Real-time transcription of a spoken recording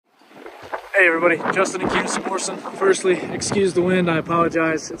Hey everybody, Justin and Kunes Morrison. Firstly, excuse the wind, I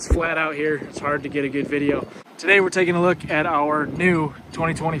apologize. It's flat out here, it's hard to get a good video. Today we're taking a look at our new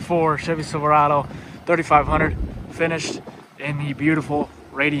 2024 Chevy Silverado 3500, finished in the beautiful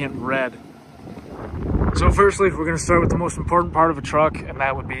radiant red. So firstly, we're gonna start with the most important part of a truck, and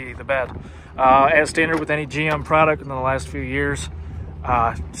that would be the bed. As standard with any GM product in the last few years,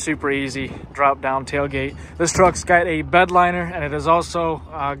 super easy drop down tailgate. This truck's got a bed liner, and it has also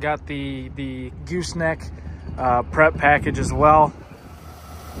got the gooseneck prep package as well.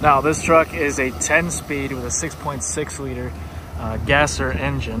 Now this truck is a 10-speed with a 6.6 liter gasser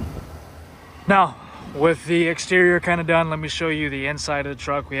engine. Now with the exterior kind of done, let me show you the inside of the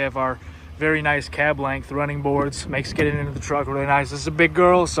truck. We have our very nice cab length running boards, makes getting into the truck really nice. This is a big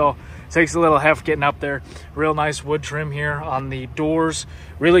girl, so it takes a little heft getting up there. Real nice wood trim here on the doors.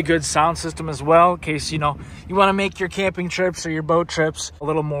 Really good sound system as well, in case you want to make your camping trips or your boat trips a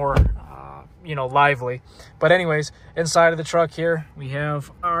little more lively. But anyways, inside of the truck here we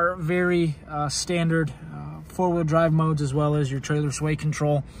have our very standard four-wheel drive modes, as well as your trailer sway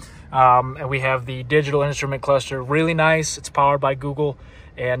control. And we have the digital instrument cluster, really nice. It's powered by Google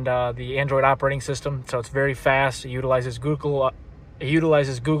and the Android operating system, so it's very fast. It utilizes Google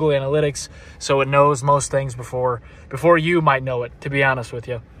Analytics, so it knows most things before you might know it, to be honest with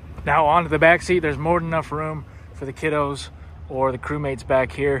you. Now onto the back seat. There's more than enough room for the kiddos or the crewmates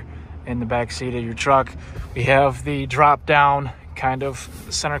back here in the back seat of your truck. We have the drop down kind of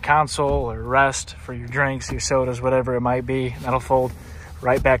center console or rest for your drinks, your sodas, whatever it might be. That'll fold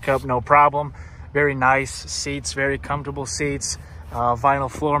right back up, no problem. Very nice seats, very comfortable seats,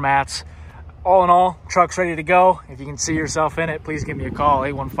 vinyl floor mats. All in all, truck's ready to go. If you can see yourself in it, please give me a call,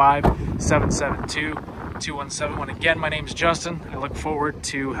 815-772-2171. Again, my name's Justin. I look forward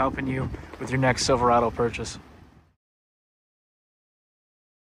to helping you with your next Silverado purchase.